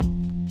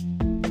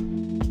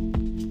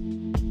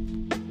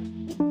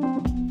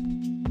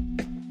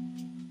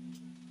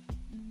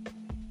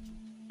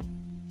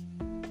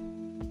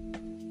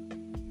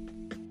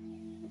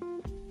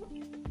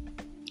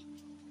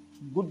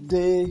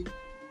day,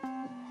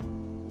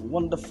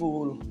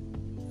 wonderful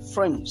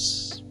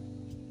friends.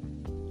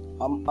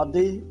 I'm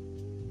Ade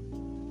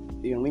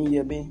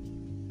Irinyemi,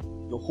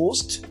 your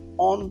host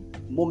on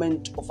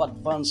Moment of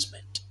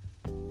Advancement.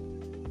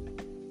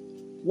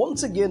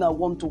 Once again, I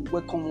want to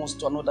welcome us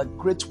to another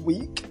great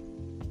week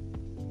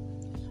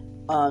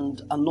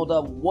and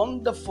another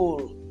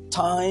wonderful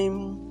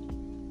time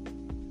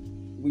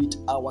with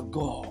our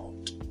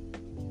God.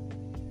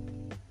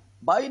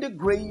 By the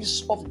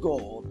grace of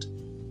God,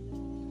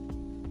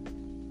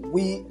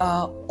 we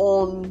are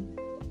on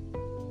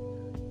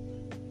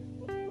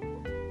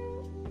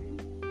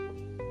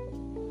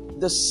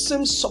the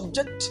same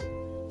subject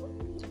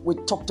we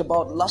talked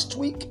about last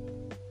week,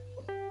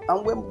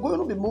 and we're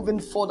going to be moving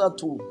further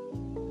to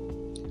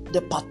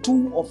the part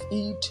 2 of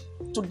it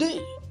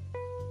today.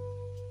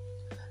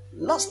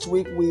 Last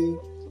week we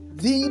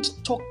did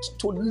talk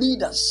to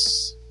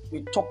leaders.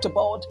 We talked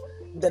about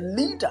the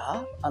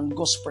leader and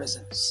God's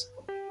presence.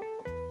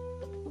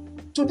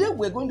 Today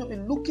we're going to be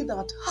looking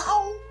at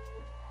how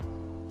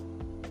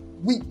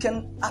we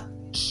can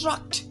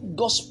attract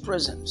God's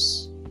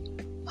presence.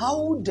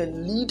 How the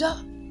leader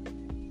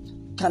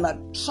can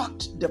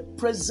attract the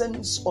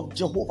presence of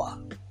Jehovah.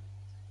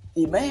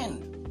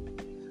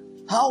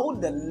 Amen. How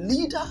the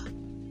leader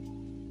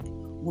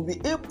will be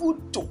able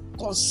to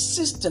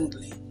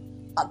consistently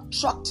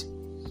attract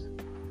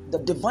the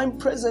divine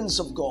presence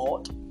of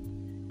God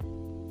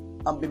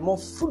and be more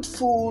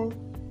fruitful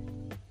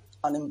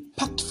and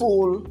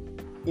impactful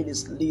in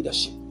his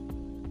leadership.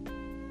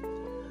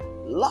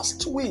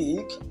 Last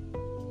week,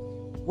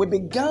 we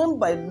began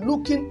by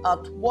looking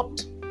at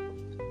what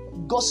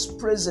God's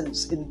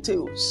presence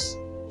entails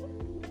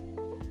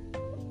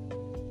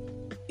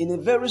in a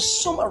very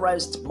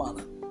summarized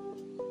manner.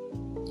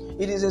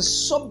 It is a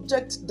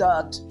subject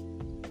that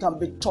can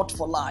be taught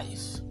for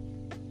life.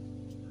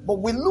 But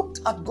we looked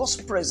at God's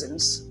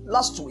presence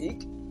last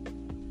week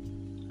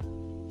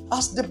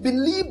as the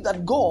belief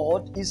that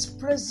God is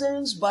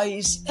present by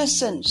his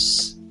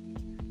essence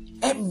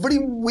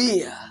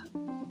everywhere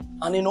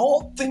and in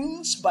all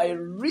things by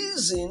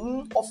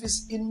reason of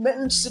his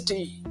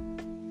immensity.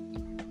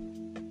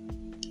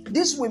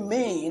 This we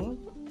mean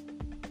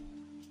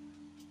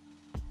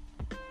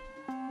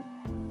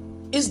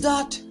is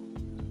that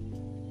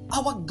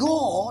our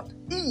God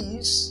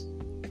is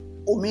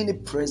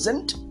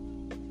omnipresent,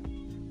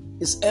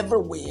 is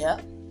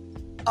everywhere.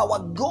 Our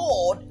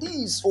God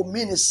is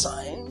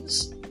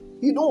omniscient.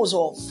 He knows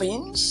all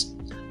things.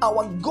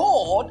 Our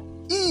God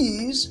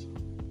is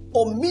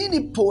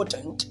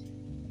omnipotent.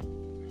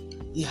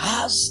 He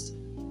has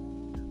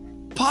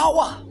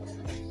power.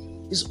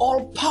 He's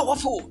all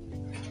powerful.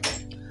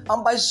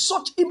 And by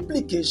such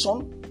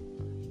implication,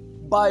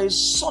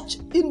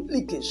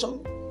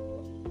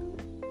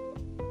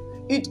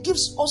 it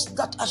gives us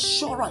that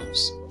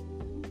assurance.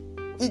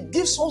 It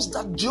gives us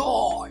that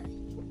joy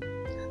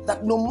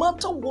that no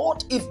matter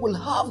what, if we'll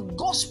have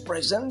God's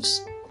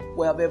presence,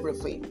 we have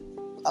everything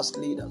as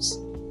leaders.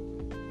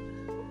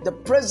 The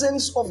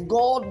presence of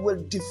God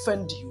will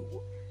defend you.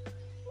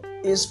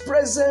 His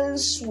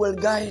presence will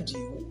guide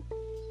you.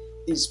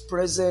 His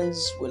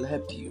presence will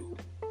help you.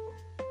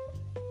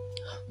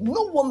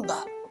 No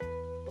wonder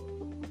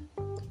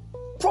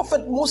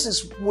Prophet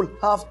Moses will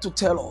have to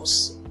tell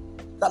us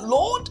that,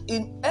 Lord,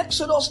 in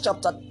Exodus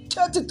chapter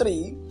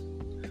 33,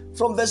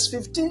 from verse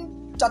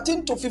 13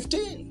 to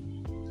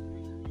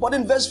 15, but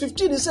in verse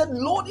 15, he said,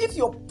 Lord, if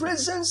your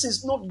presence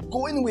is not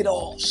going with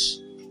us,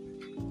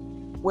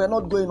 we're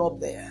not going up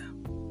there.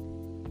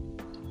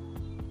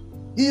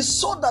 He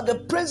saw that the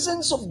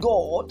presence of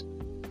God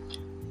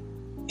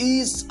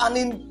is an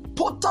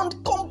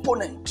important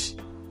component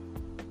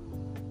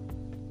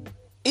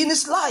in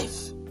his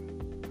life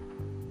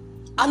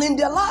and in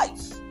their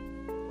life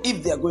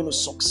if they are going to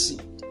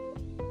succeed.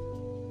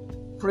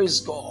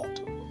 Praise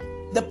God.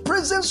 The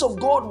presence of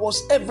God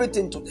was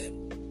everything to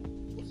them.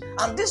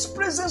 And this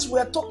presence we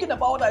are talking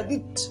about, I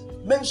did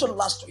mention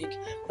last week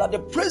that the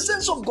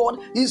presence of God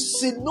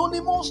is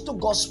synonymous to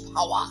God's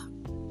power.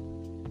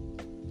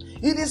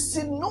 It is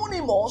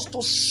synonymous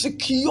to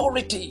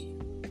security.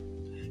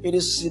 It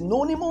is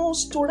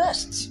synonymous to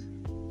rest.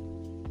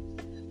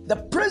 The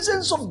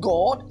presence of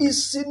God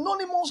is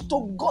synonymous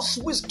to God's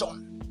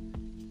wisdom.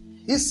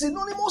 It's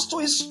synonymous to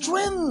his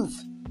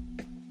strength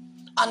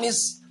and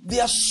is the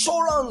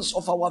assurance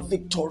of our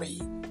victory.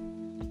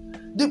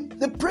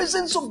 The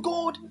presence of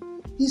God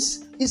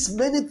is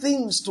many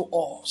things to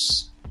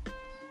us.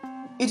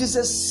 It is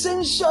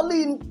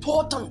essentially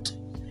important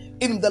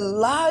in the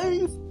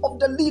life of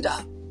the leader.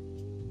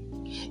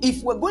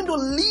 If we're going to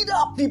lead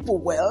our people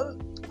well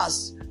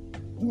as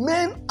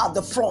men at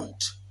the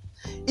front,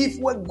 if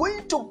we're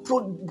going to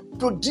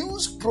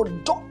produce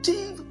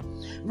productive,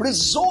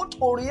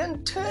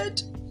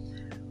 result-oriented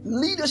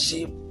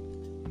leadership,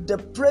 the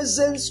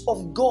presence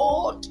of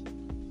God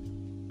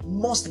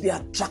must be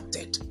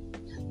attracted.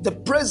 The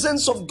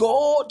presence of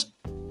God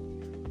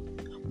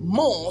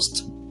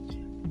must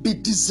be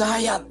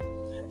desired.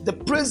 The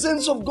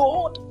presence of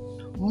God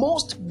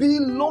must be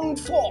longed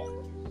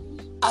for.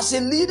 As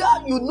a leader,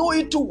 you know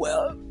it too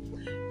well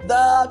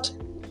that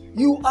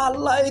you are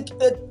like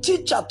a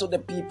teacher to the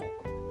people.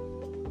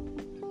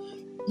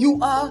 You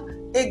are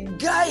a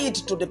guide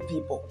to the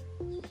people.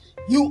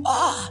 You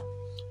are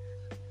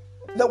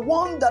the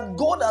one that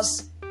God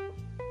has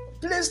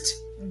placed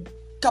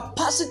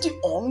capacity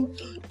on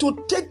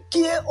to take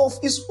care of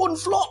his own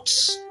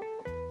flocks.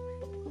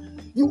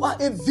 You are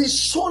a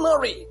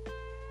visionary,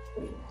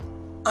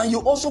 and you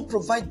also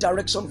provide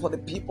direction for the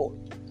people.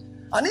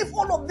 And if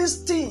all of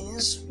these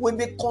things will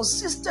be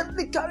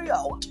consistently carried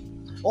out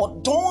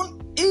or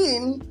done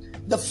in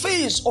the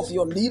face of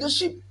your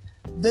leadership,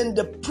 then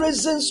the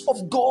presence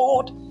of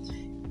God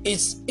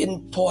is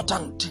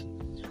important.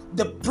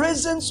 The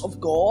presence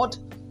of God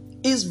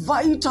is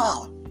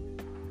vital.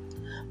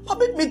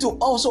 Permit me to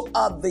also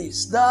add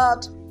this,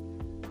 that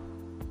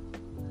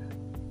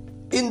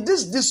in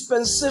this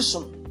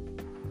dispensation,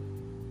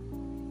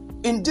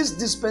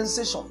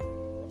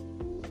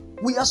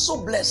 we are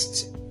so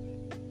blessed.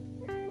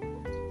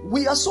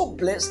 We are so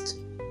blessed,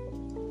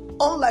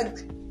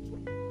 unlike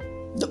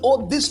the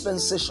old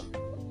dispensation.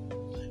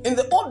 In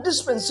the old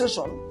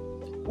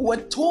dispensation, we were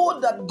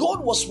told that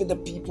God was with the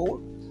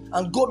people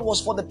and God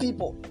was for the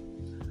people.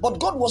 But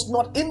God was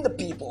not in the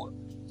people.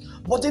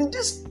 But in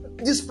this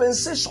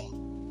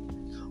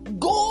dispensation,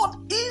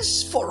 God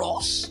is for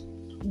us,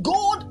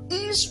 God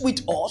is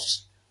with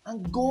us,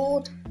 and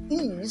God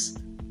is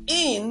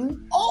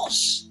in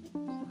us.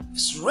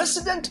 He's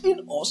resident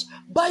in us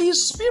by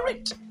His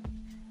Spirit.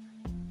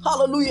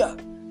 Hallelujah.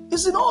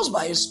 He's in us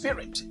by His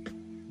Spirit.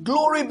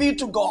 Glory be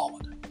to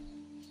God.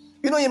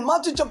 You know, in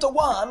Matthew chapter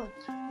 1,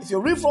 if you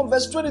read from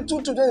verse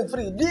 22 to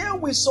 23, there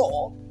we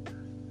saw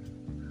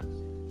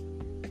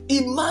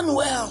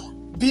Emmanuel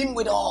being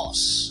with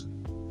us.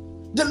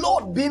 The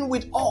Lord being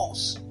with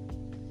us.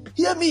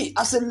 Hear me,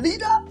 as a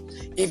leader,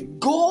 if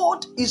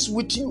God is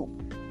with you,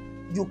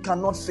 you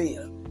cannot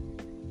fail.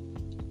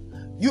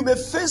 You may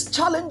face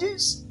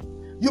challenges.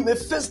 You may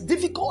face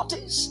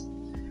difficulties.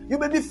 You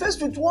may be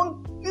faced with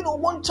one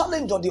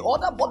challenge or the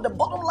other, but the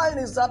bottom line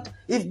is that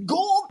if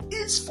God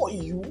is for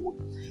you,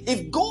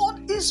 if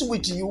God is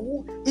with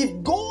you,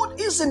 if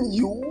God is in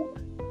you,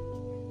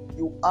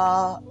 you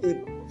are a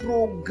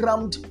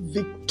programmed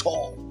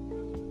victor.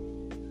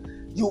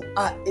 You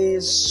are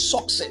a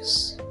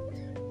success.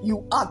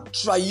 You are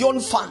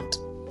triumphant.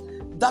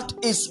 That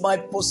is my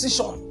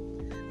position.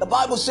 The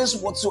Bible says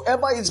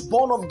whatsoever is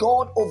born of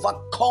God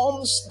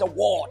overcomes the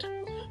world.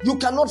 You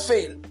cannot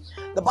fail.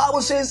 The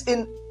Bible says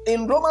in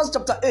Romans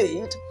chapter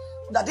 8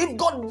 that if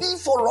God be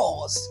for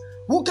us,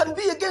 who can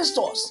be against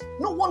us?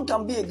 No one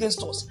can be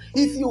against us.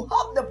 If you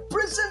have the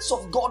presence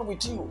of God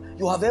with you,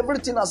 you have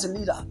everything as a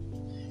leader.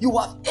 You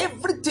have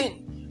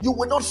everything. You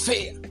will not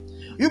fail.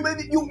 You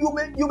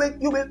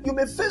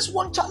may face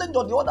one challenge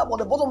or the other, but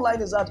the bottom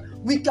line is that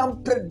we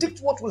can predict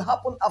what will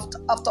happen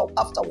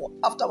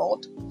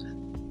afterward.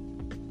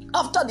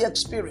 After the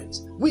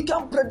experience, we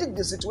can predict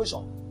the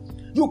situation.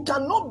 You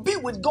cannot be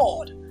with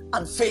God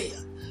and fail.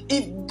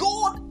 If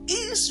God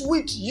is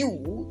with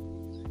you,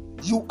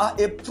 you are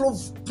a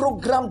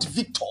programmed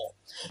victor.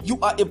 You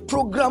are a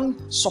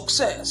programmed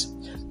success.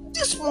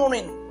 This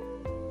morning,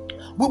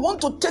 we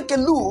want to take a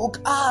look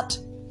at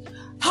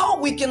how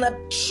we can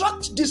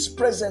attract this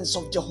presence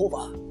of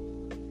Jehovah.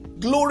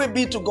 Glory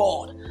be to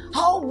God.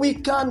 How we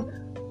can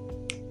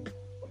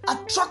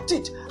attract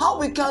it. How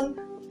we can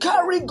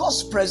carry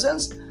God's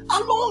presence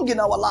along in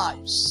our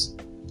lives.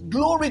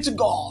 Glory to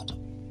God.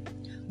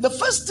 The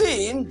first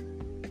thing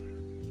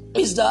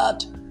is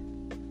that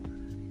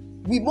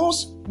we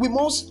must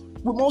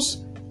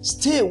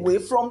stay away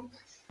from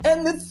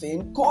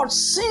anything called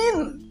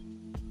sin.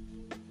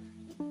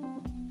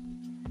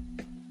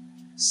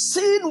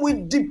 Sin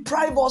will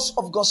deprive us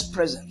of God's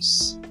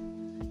presence.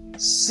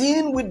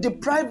 Sin will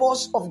deprive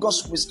us of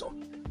God's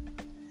wisdom.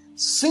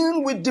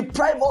 Sin will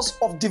deprive us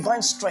of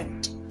divine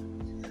strength.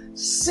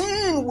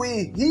 Sin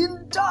will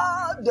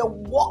hinder the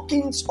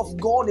workings of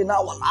God in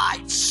our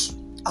lives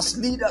as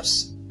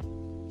leaders.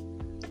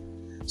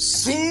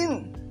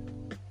 Sin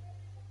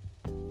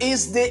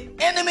is the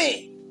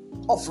enemy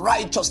of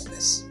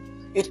righteousness.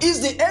 It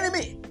is the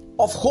enemy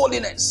of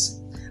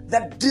holiness.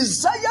 The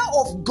desire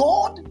of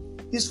God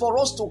is for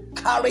us to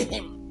carry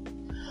Him.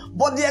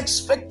 But the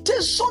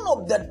expectation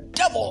of the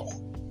devil,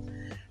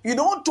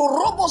 to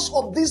rob us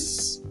of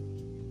this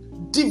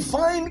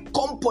divine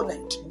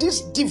component,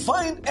 this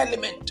divine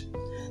element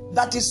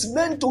that is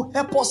meant to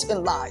help us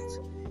in life,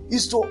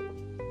 is to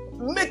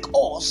make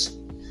us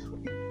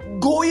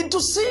go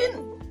into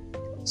sin.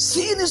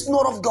 Sin is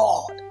not of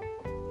God.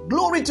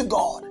 Glory to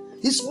God.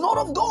 It's not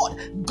of God.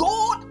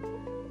 God,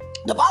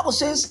 the Bible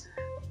says,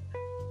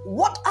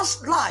 what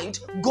has light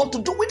got to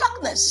do with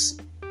darkness?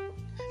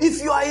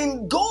 If you are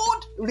in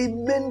God,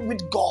 remain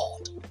with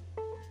God.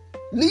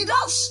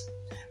 Leaders,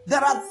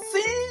 there are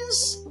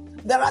things,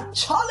 there are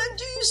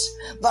challenges,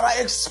 there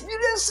are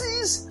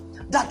experiences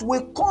that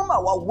will come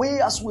our way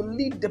as we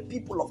lead the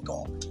people of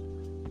God.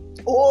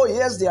 Oh,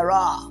 yes, there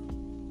are.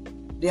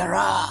 There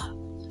are.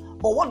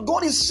 But what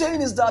God is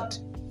saying is that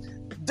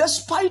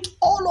Despite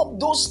all of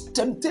those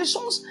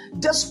temptations,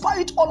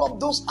 despite all of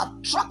those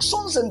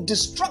attractions and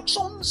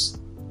distractions,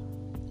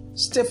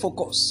 stay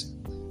focused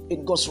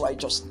in God's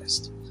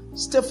righteousness.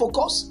 Stay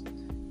focused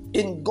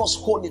in God's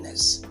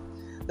holiness.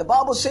 The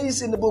Bible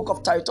says in the book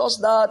of Titus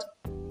that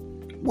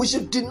we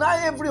should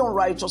deny every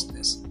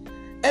unrighteousness,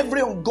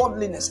 every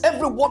ungodliness,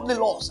 every worldly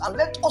loss, and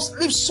let us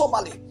live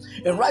soberly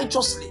and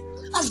righteously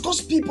as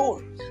God's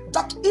people.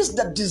 That is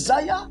the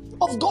desire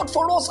of God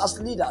for us as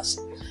leaders.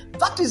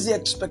 That is the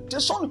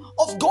expectation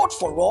of God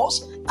for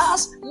us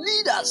as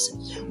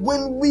leaders.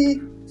 When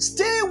we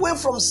stay away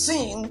from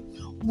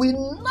sin, we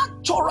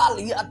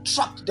naturally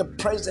attract the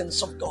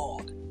presence of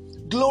God.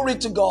 Glory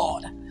to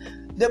God.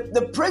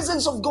 The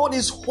presence of God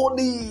is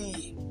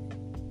holy.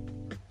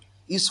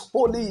 Is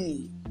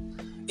holy.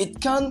 It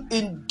can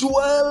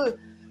indwell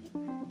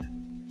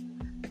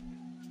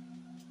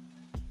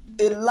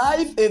a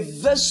life, a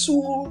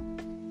vessel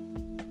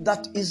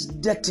that is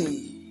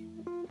dirty.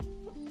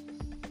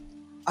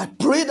 I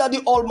pray that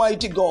the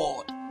Almighty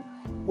God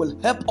will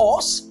help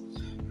us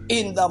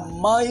in the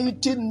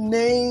mighty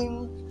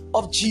name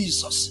of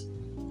Jesus.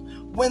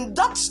 When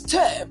that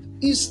step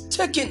is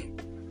taken,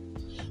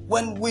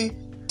 when we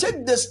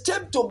take the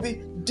step to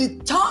be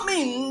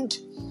determined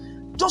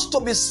just to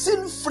be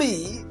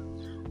sin-free,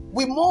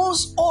 we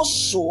must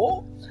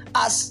also,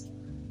 as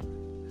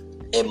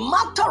a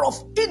matter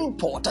of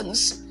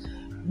importance,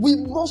 we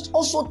must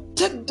also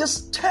take the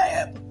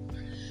step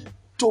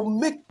to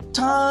make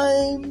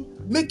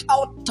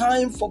out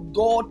time for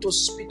God to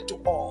speak to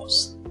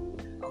us.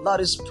 And that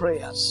is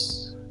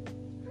prayers.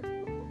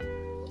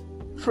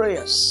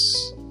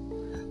 Prayers.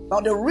 Now,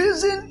 the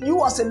reason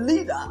you as a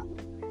leader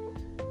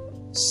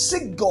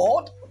seek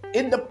God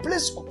in the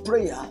place of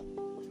prayer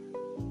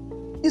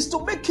is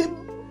to make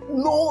him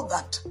know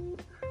that,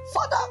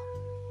 Father,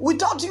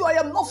 without you I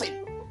am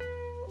nothing.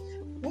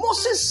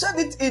 Moses said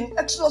it in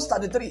Exodus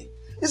 33.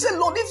 He said,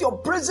 Lord, if your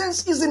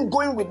presence isn't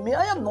going with me,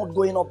 I am not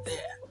going up there.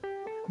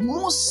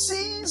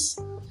 Moses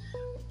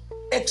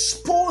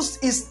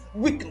exposed his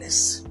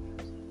weakness,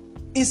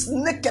 his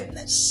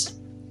nakedness,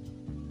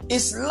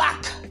 his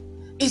lack,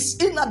 his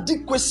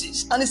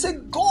inadequacies. And he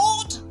said,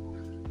 God,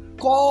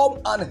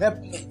 come and help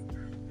me.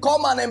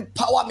 Come and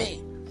empower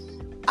me.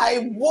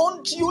 I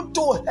want you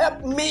to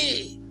help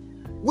me.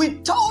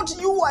 Without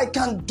you, I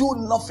can do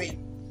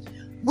nothing.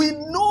 We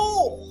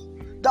know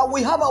that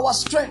we have our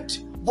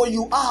strength, but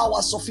you are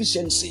our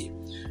sufficiency.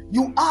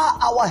 You are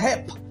our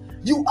help.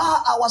 You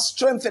are our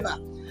strengthener.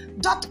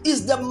 That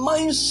is the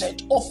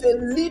mindset of a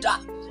leader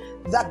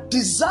that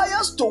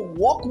desires to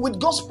walk with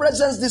God's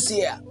presence this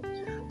year.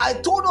 I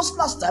told us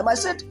last time, I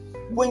said,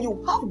 when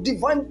you have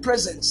divine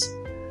presence,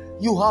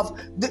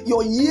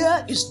 your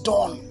year is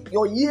done.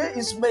 Your year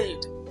is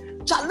made.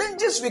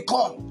 Challenges will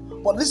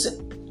come. But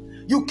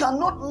listen, you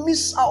cannot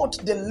miss out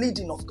the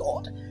leading of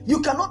God.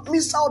 You cannot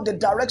miss out the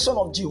direction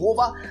of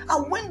Jehovah.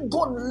 And when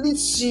God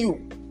leads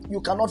you,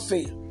 you cannot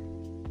fail.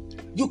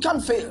 You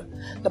can't fail.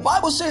 The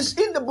Bible says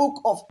in the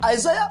book of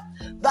Isaiah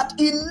that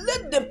he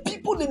led the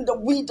people in the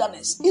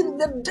wilderness, in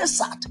the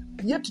desert,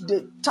 yet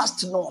they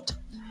thirst not.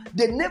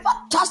 They never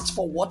thirst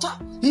for water.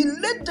 He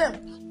led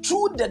them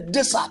through the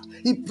desert.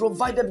 He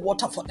provided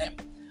water for them.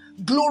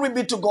 Glory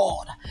be to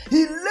God.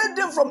 He led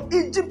them from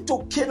Egypt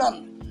to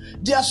Canaan.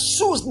 Their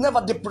shoes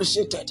never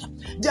depreciated.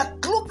 Their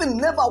clothing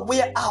never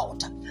wear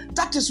out.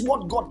 That is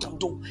what God can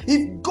do.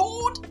 If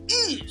God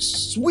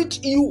is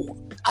with you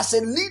as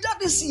a leader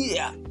this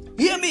year,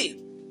 hear me,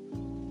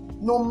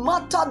 no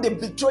matter the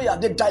betrayer,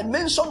 the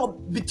dimension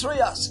of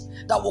betrayers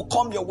that will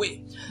come your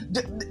way,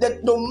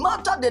 no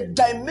matter the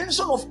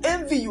dimension of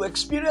envy you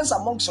experience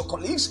amongst your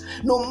colleagues,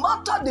 no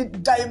matter the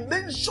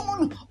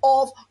dimension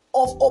of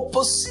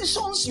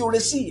oppositions you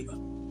receive,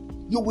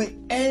 you will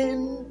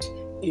end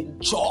in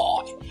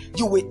joy.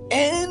 You will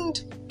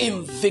end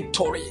in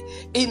victory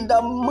in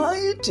the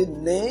mighty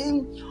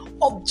name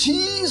of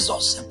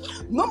Jesus.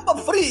 Number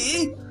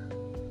 3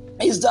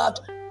 is that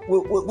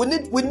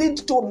we need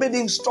to obey the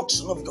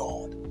instruction of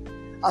God.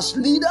 As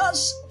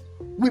leaders,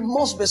 we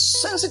must be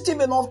sensitive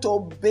enough to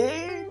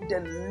obey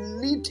the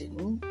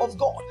leading of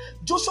God.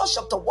 Joshua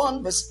chapter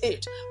 1 verse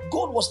 8,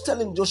 God was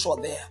telling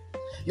Joshua there,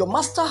 your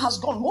master has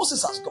gone,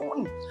 Moses has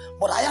gone,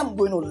 but I am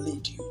going to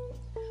lead you.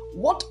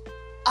 What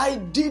I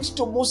did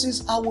to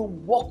Moses, I will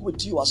walk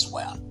with you as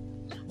well.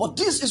 But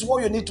this is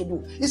what you need to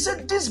do. He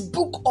said, this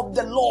book of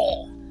the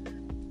law,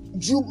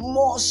 you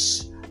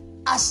must,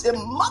 as a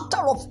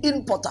matter of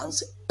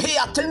importance, pay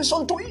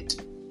attention to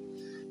it.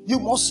 You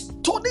must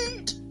study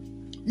it.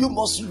 You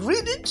must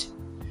read it.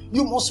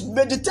 You must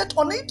meditate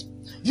on it.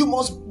 You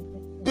must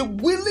be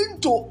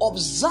willing to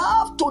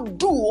observe, to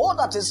do all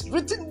that is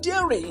written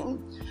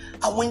therein.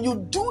 And when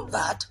you do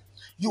that,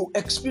 you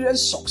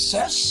experience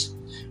success.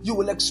 You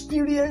will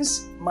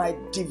experience my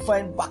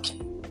divine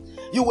backing.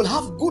 You will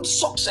have good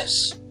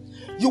success.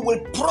 You will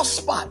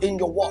prosper in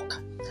your work.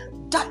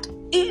 That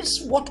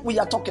is what we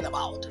are talking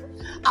about.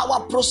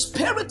 Our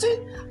prosperity,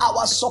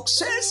 our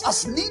success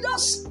as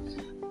leaders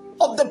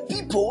of the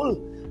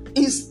people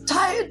is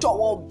tied to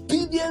our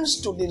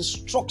obedience to the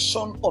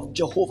instruction of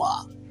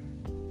Jehovah.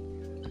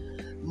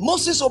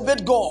 Moses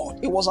obeyed God,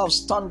 it was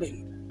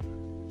outstanding.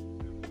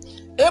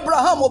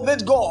 Abraham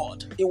obeyed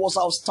God, it was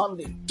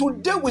outstanding.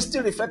 Today we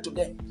still refer to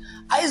them.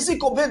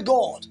 Isaac obeyed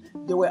God,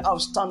 they were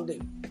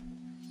outstanding.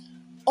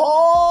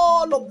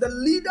 All of the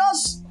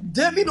leaders,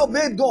 David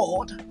obeyed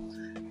God,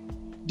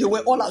 they were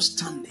all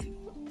outstanding.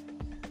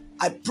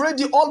 I pray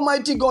the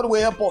Almighty God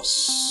will help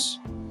us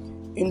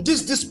in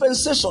this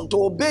dispensation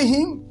to obey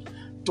Him,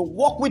 to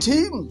walk with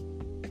Him,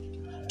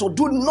 to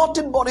do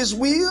nothing but His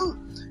will,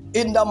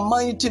 in the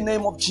mighty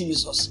name of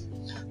Jesus.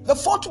 The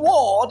fourth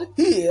word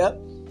here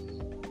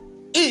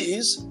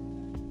is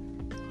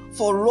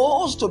for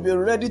us to be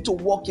ready to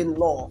walk in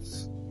love.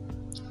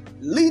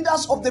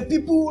 Leaders of the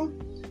people,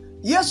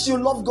 yes, you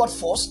love God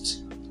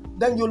first,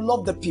 then you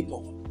love the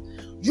people.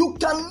 You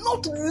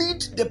cannot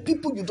lead the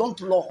people you don't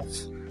love.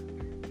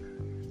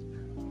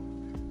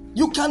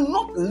 You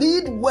cannot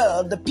lead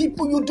well the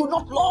people you do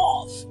not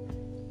love.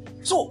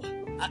 So,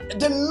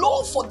 the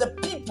love for the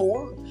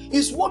people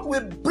is what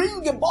will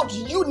bring about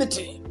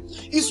unity,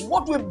 is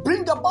what will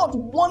bring about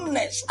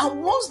oneness.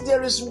 And once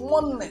there is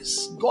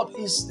oneness, God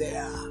is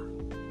there.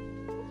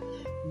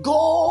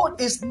 God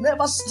is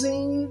never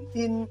seen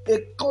in a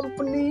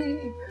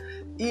company,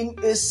 in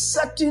a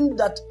setting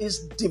that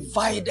is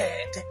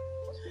divided.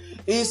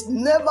 He is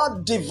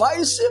never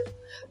divisive.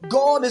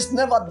 God is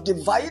never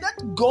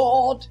divided.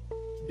 God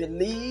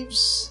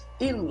believes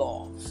in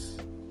love.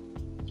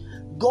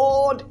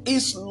 God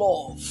is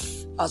love,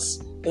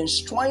 as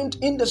enshrined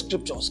in the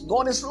scriptures.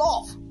 God is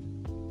love.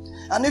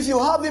 And if you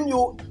have Him,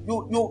 you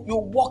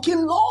walk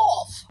in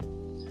love.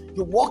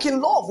 You walk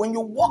in love. When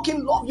you walk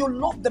in love, you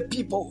love the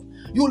people.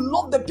 You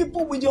love the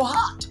people with your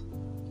heart.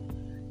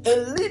 A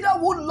leader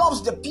who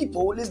loves the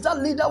people is that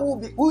leader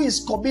who is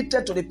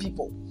committed to the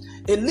people.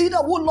 A leader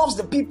who loves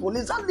the people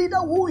is that leader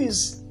who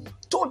is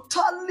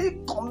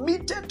totally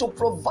committed to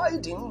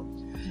providing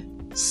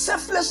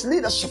selfless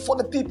leadership for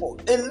the people.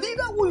 A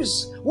leader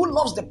who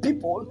loves the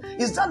people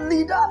is that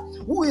leader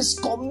who is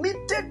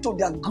committed to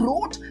their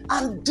growth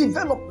and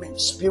development,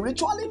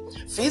 spiritually,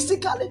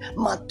 physically,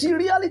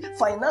 materially,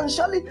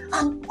 financially,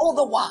 and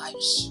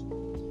otherwise.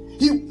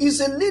 He is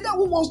a leader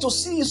who wants to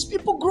see his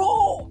people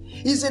grow.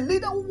 He's a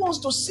leader who wants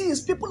to see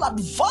his people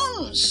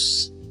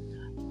advance.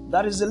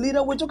 That is the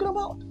leader we're talking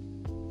about.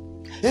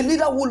 A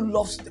leader who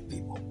loves the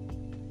people.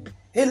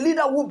 A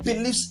leader who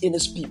believes in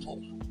his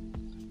people.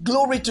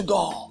 Glory to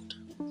God.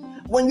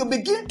 When you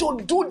begin to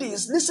do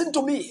this, listen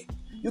to me,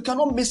 you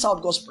cannot miss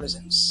out God's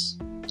presence.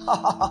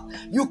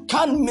 You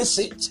can't miss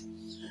it.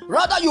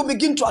 Rather, you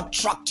begin to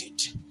attract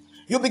it.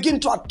 You begin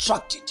to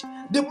attract it.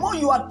 The more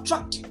you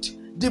attract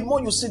it, the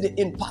more you see the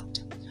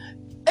impact.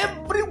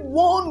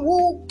 Everyone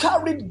who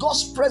carried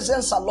God's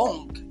presence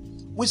along,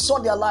 we saw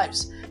their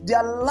lives.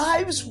 Their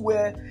lives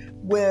were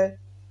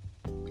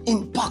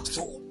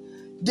impactful.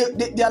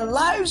 Their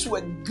lives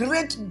were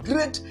great,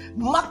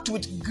 marked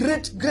with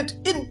great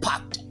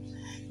impact.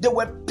 There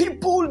were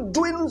people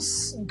doing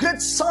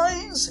great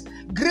signs,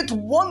 great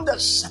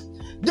wonders.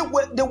 They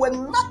were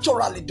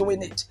naturally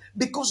doing it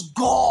because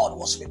God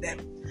was with them.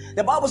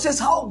 The Bible says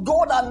how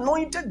God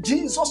anointed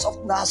Jesus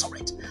of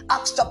Nazareth,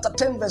 Acts chapter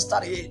 10 verse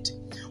 38,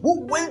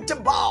 who went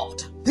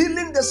about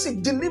healing the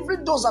sick,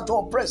 delivering those that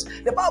were oppressed.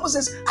 The Bible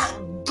says,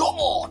 and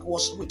God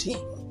was with him.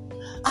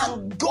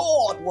 And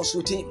God was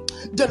with him.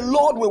 The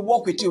Lord will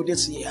walk with you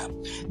this year.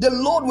 The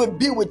Lord will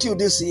be with you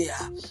this year.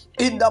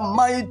 In the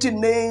mighty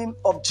name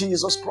of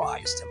Jesus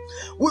Christ.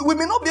 We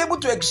may not be able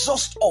to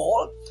exhaust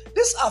all.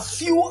 These are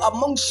few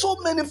among so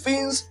many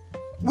things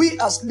we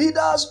as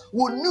leaders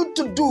will need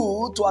to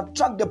do to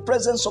attract the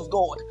presence of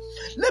God.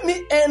 Let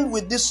me end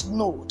with this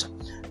note,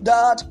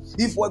 that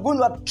if we're going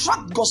to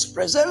attract God's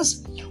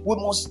presence, we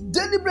must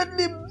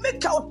deliberately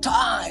make out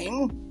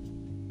time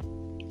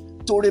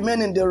to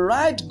remain in the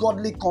right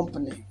godly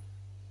company.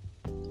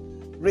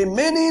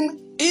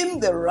 Remaining in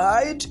the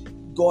right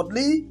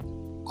godly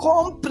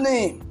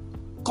company.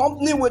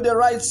 Company with the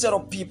right set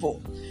of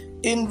people.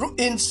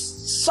 In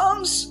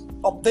Psalms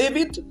of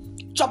David,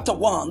 chapter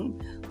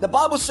 1, the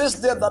Bible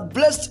says there that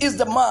blessed is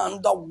the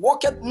man that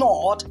walketh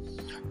not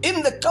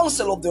in the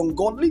counsel of the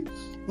ungodly,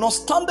 nor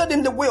standeth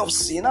in the way of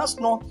sinners,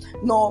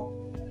 nor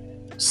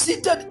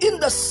seated in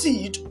the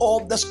seat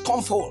of the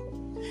scornful.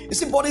 You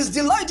see, but his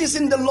delight is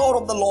in the law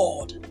of the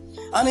Lord,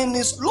 and in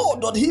his law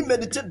doth he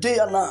meditate day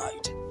and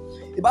night.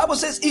 The Bible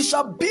says, he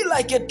shall be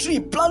like a tree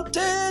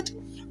planted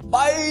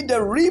by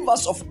the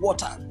rivers of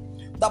water,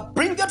 that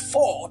bringeth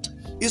forth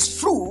his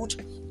fruit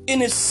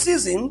in its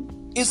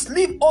season, his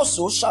leaf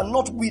also shall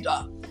not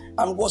wither,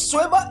 and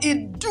whatsoever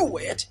he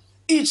doeth,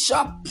 it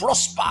shall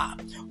prosper.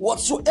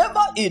 Whatsoever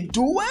he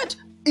doeth,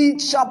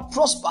 it shall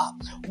prosper.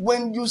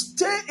 When you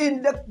stay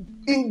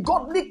in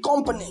godly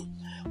company,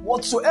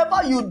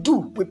 whatsoever you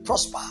do will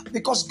prosper,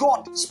 because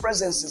God's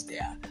presence is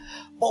there.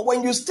 But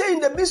when you stay in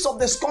the midst of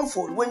the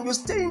scornful, when you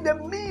stay in the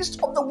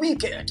midst of the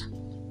wicked,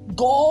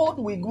 God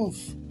will move.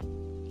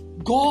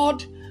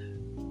 God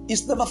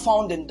is never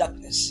found in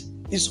darkness.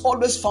 He's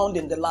always found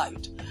in the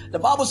light. The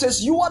Bible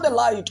says you are the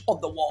light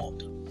of the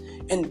world.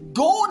 And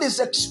God is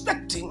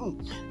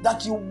expecting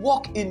that you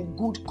walk in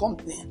good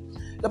company.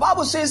 The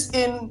Bible says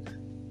in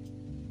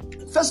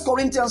 1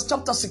 Corinthians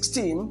chapter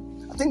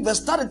 16, I think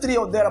verse 33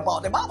 or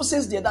thereabout, the Bible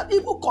says there that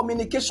evil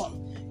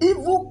communication,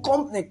 evil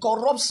company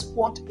corrupts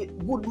what?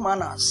 Good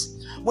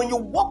manners. When you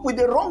walk with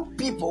the wrong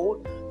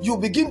people, you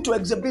begin to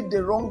exhibit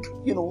the wrong,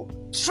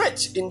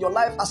 trait in your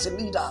life as a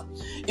leader.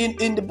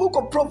 In the book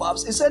of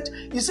Proverbs, he said,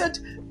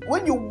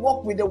 when you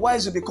walk with the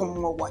wise, you become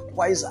more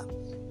wiser.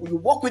 When you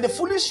walk with the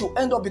foolish, you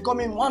end up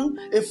becoming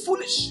a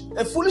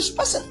foolish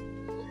person.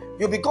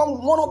 You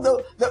become one of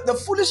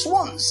the foolish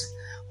ones.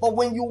 But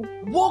when you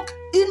walk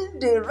in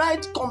the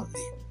right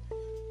company,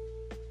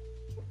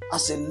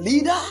 as a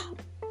leader,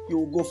 you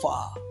will go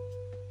far.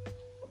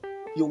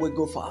 You will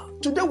go far.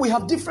 Today we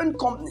have different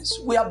companies.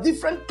 We have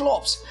different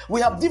clubs.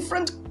 We have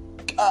different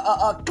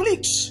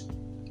cliques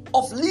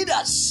of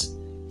leaders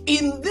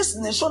in this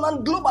nation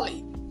and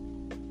globally.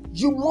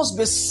 You must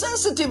be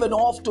sensitive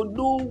enough to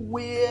know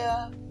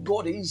where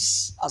God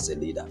is as a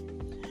leader.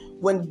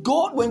 When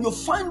you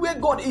find where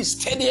God is,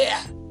 stay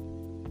there.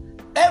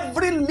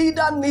 Every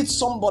leader needs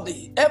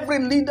somebody. Every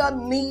leader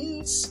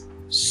needs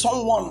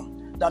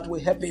someone that will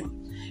help him.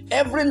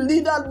 Every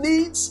leader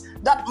needs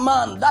that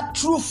man, that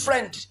true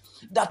friend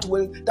that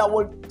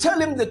will tell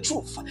him the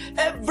truth.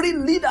 Every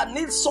leader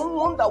needs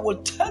someone that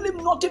will tell him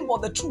nothing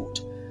but the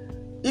truth.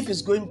 If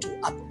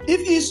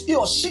he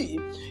or she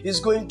is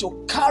going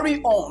to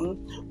carry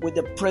on with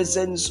the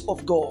presence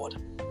of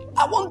God.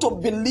 I want to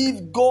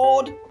believe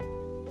God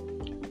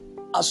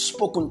has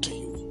spoken to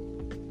you.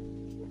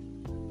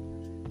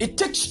 It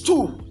takes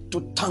two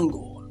to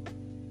tango.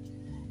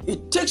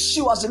 It takes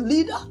you as a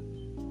leader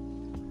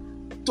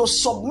to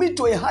submit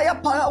to a higher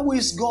power who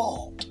is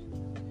God.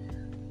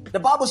 The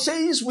Bible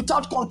says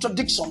without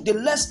contradiction, the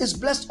less is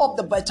blessed of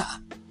the better.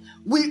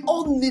 We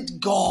all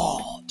need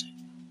God.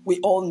 We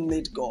all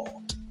need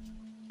God.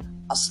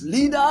 As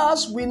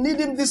leaders, we need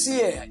Him this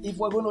year if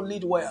we're going to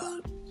lead well.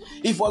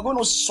 If we're going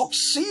to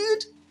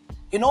succeed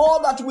in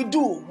all that we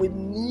do, we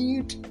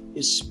need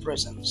His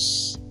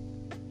presence.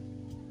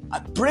 I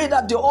pray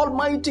that the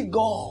Almighty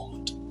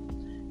God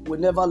will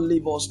never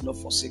leave us nor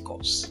forsake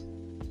us.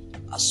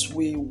 As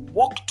we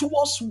walk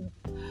towards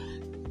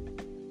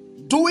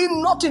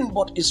doing nothing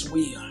but His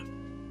will,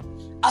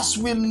 as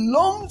we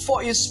long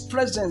for His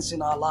presence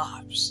in our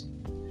lives,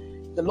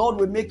 the Lord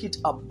will make it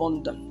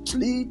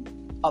abundantly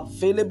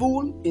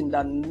available in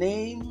the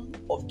name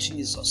of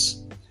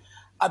Jesus.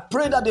 I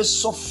pray that the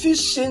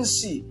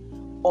sufficiency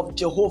of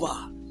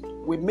Jehovah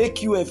will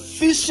make you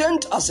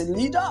efficient as a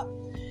leader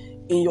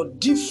in your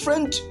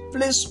different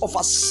place of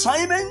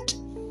assignment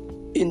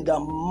in the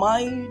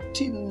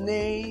mighty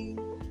name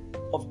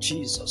of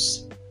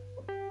Jesus.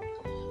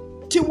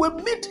 Till we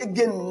meet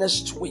again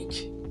next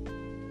week,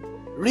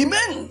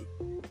 remain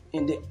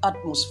in the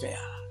atmosphere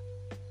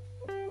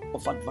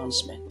of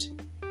advancement.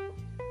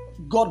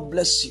 God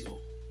bless you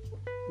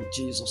in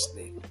Jesus'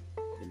 name.